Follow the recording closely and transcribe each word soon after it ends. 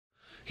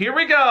Here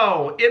we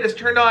go. It is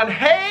turned on.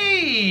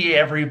 Hey,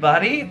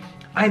 everybody.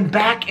 I'm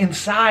back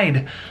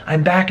inside.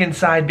 I'm back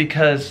inside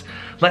because,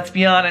 let's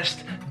be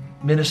honest,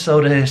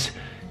 Minnesota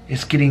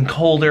is getting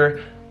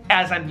colder.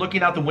 As I'm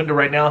looking out the window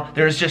right now,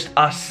 there's just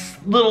a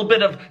little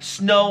bit of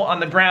snow on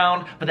the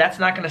ground, but that's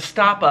not gonna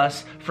stop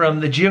us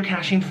from the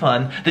geocaching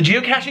fun, the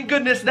geocaching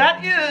goodness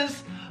that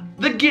is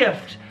the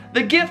gift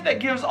that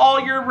gives all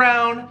year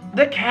round,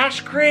 the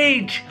Cache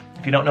Crate.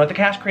 If you don't know what the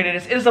Cache Crate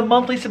is, it is a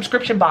monthly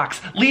subscription box.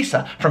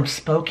 Lisa from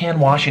Spokane,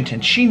 Washington,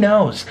 she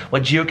knows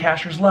what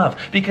geocachers love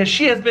because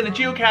she has been a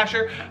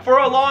geocacher for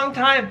a long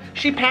time.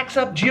 She packs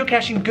up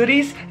geocaching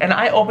goodies and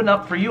I open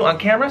up for you on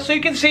camera so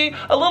you can see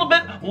a little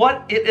bit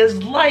what it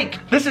is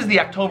like. This is the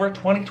October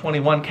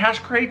 2021 Cache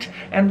Crate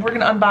and we're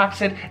gonna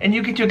unbox it and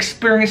you get to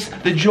experience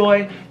the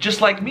joy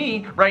just like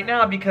me right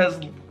now because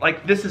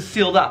like this is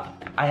sealed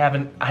up. I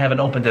haven't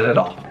opened it at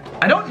all.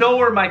 I don't know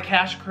where my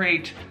Cache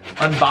Crate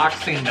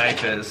unboxing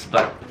knife is,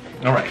 but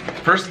all right.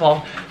 First of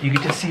all, you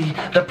get to see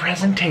the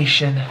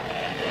presentation.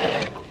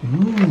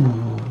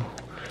 Ooh.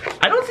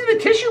 I don't see the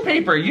tissue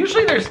paper.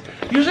 Usually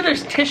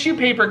there's tissue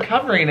paper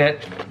covering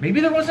it. Maybe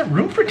there wasn't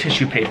room for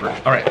tissue paper.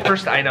 All right,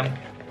 first item.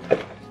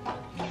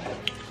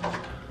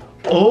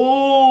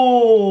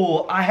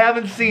 Oh, I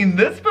haven't seen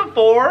this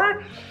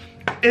before.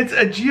 It's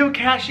a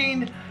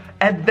Geocaching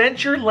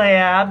Adventure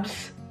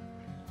Labs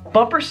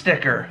bumper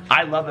sticker.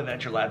 I love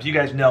Adventure Labs. You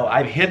guys know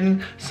I've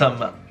hidden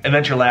some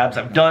Adventure Labs.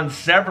 I've done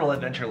several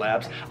Adventure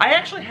Labs. I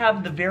actually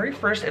have the very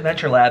first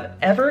Adventure Lab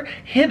ever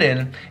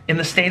hidden in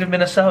the state of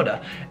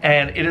Minnesota.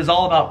 And it is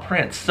all about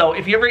prints. So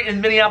if you're ever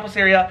in Minneapolis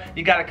area,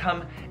 you gotta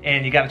come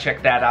and you gotta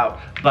check that out.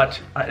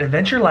 But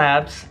Adventure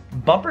Labs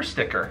bumper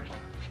sticker.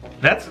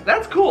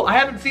 That's cool. I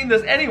haven't seen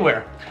this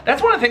anywhere.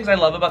 That's one of the things I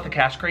love about the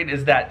Cache Crate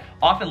is that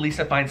often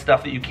Lisa finds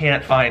stuff that you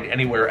can't find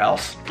anywhere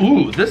else.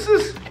 Ooh,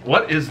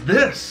 what is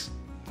this?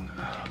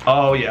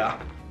 Oh yeah,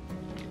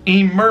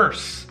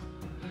 Immerse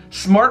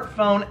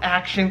smartphone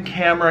action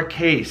camera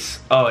case.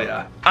 Oh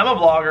yeah, I'm a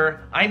vlogger,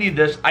 I need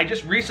this. I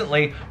just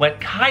recently went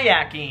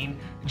kayaking,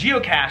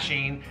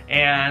 geocaching,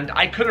 and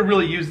I could have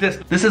really used this.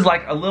 This is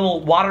like a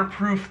little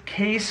waterproof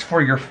case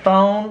for your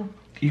phone.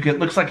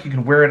 Looks like you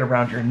can wear it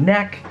around your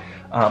neck.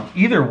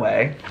 Either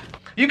way,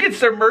 you could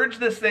submerge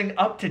this thing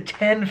up to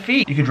 10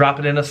 feet. You could drop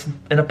it in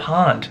a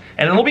pond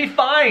and it'll be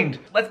fine.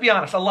 Let's be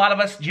honest, a lot of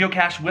us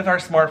geocache with our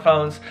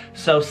smartphones,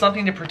 so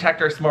something to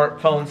protect our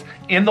smartphones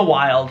in the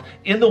wild,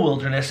 in the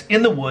wilderness,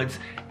 in the woods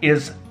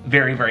is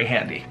very, very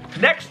handy.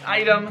 Next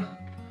item,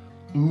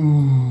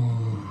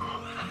 ooh,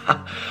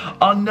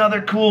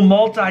 another cool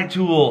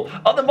multi-tool.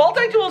 Oh, the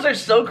multi-tools are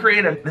so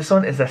creative. This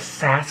one is a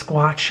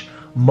Sasquatch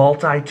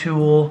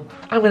multi-tool.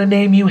 I'm gonna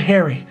name you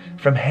Harry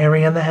from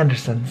Harry and the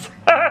Hendersons.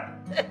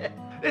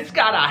 It's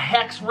got a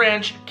hex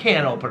wrench,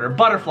 can opener,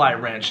 butterfly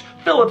wrench,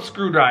 Phillips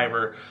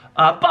screwdriver,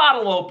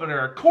 bottle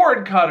opener,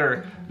 cord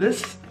cutter.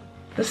 This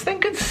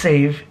thing could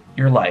save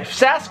your life.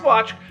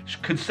 Sasquatch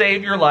could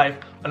save your life.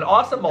 An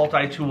awesome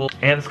multi-tool,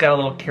 and it's got a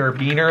little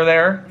carabiner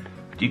there.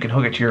 You can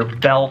hook it to your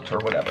belt or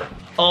whatever.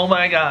 Oh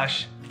my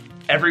gosh,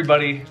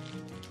 everybody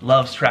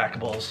loves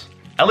trackables.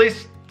 At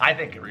least I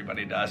think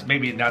everybody does.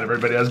 Maybe not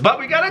everybody does, but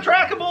we got a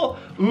trackable.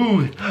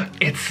 Ooh,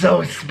 it's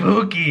so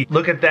spooky.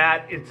 Look at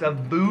that, it's a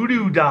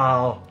voodoo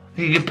doll.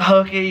 You can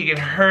poke it, you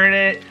can hurt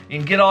it, you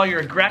can get all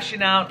your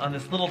aggression out on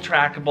this little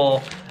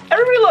trackable.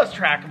 Everybody loves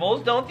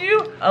trackables, don't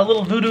you? A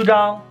little voodoo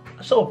doll,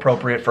 so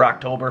appropriate for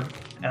October.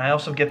 And I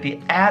also get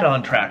the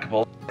add-on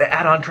trackable. The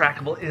add-on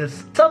trackable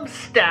is some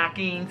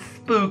stacking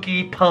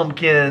spooky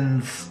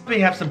pumpkins.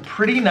 We have some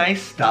pretty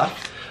nice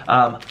stuff.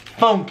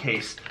 Phone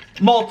case,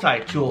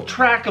 multi-tool,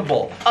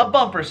 trackable, a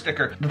bumper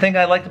sticker. The thing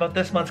I liked about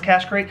this month's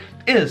Cache Crate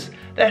is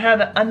that it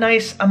had a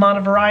nice amount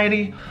of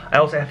variety. I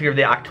also have here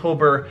the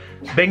October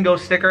bingo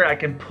sticker. I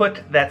can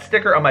put that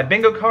sticker on my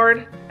bingo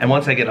card, and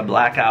once I get a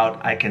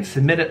blackout, I can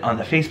submit it on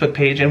the Facebook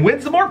page and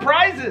win some more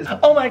prizes.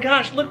 Oh my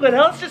gosh, look what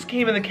else just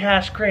came in the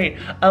Cache Crate.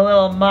 A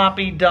little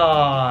moppy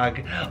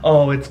dog.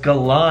 Oh, it's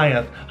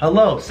Goliath.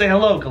 Hello, say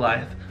hello,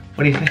 Goliath.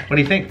 What do you think? What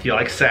do you think? Do you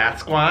like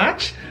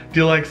Sasquatch? Do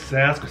you like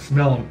Sasquatch?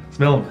 Smell him,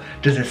 smell him.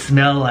 Does it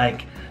smell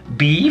like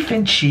beef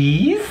and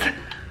cheese?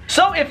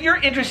 So if you're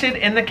interested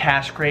in the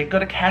Cache Crate, go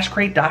to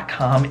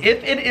cachecrate.com.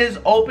 If it is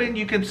open,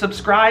 you can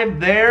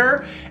subscribe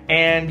there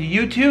and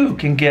you too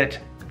can get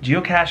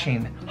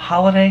geocaching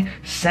holiday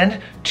sent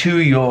to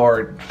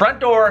your front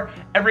door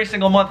every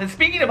single month. And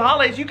speaking of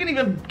holidays, you can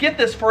even get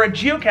this for a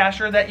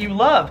geocacher that you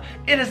love.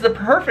 It is the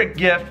perfect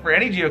gift for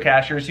any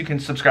geocachers. You can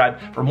subscribe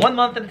for 1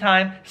 month at a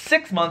time,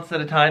 6 months at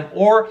a time,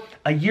 or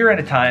a year at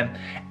a time.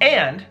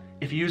 And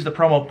if you use the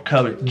promo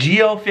code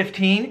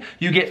GEO15,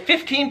 you get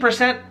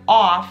 15%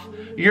 off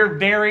your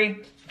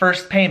very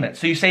first payment.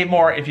 So you save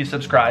more if you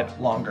subscribe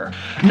longer.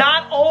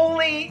 Not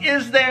only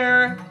is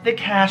there the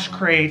Cache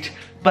Crate,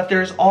 but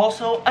there's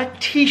also a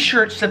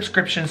t-shirt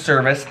subscription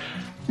service.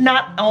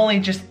 Not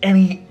only just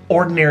any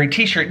ordinary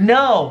t-shirt,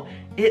 no,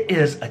 It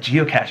is a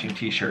geocaching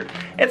t-shirt.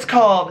 It's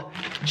called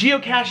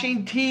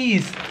Geocaching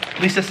Tees.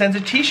 Lisa sends a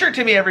t-shirt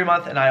to me every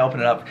month and I open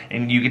it up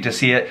and you get to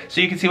see it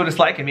so you can see what it's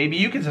like and maybe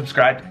you can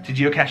subscribe to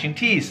Geocaching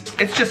Tees.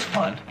 It's just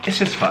fun. It's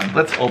just fun.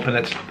 Let's open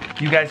it.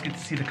 You guys get to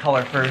see the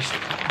color first.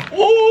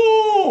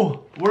 Ooh!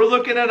 We're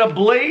looking at a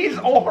blaze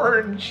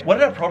orange.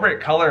 What an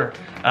appropriate color.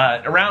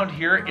 Around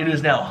here, it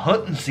is now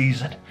hunting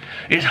season.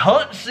 It's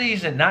hunting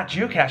season, not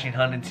geocaching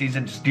hunting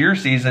season, it's deer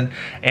season.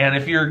 And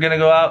if you're gonna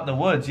go out in the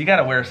woods, you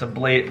gotta wear some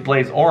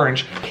blaze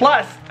orange.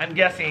 Plus, I'm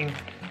guessing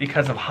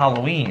because of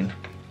Halloween,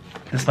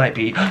 this might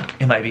be,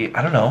 it might be,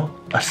 I don't know,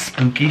 a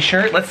spooky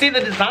shirt. Let's see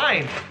the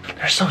design.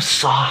 They're so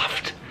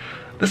soft.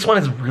 This one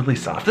is really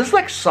soft. This is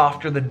like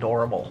softer than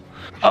normal.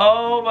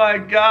 Oh my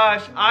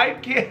gosh, I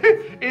can't,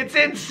 it's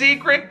in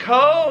secret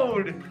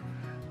code.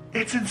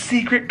 It's in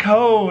secret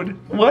code.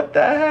 What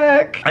the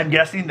heck? I'm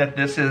guessing that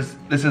this is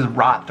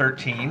ROT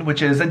 13,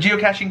 which is a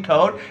geocaching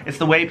code. It's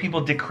the way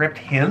people decrypt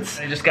hints.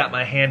 I just got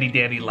my handy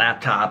dandy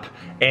laptop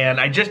and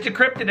I just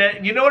decrypted it.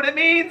 And you know what it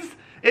means?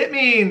 It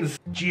means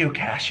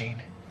geocaching.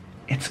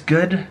 It's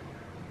good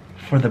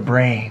for the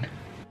brain.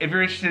 If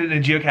you're interested in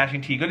a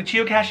geocaching tee, go to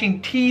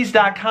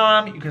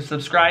geocachingtees.com. You can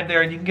subscribe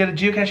there and you can get a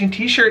geocaching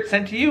t-shirt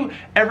sent to you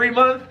every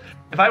month.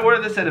 If I wore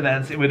this at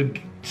events, it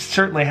would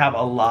certainly have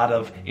a lot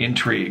of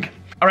intrigue.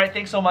 All right,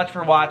 thanks so much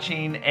for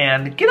watching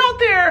and get out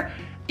there.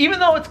 Even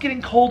though it's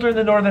getting colder in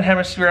the Northern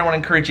Hemisphere, I want to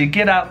encourage you,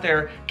 get out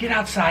there, get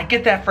outside,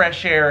 get that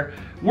fresh air,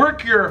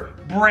 work your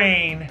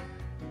brain,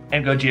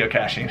 and go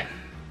geocaching.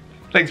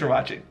 Thanks for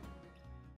watching.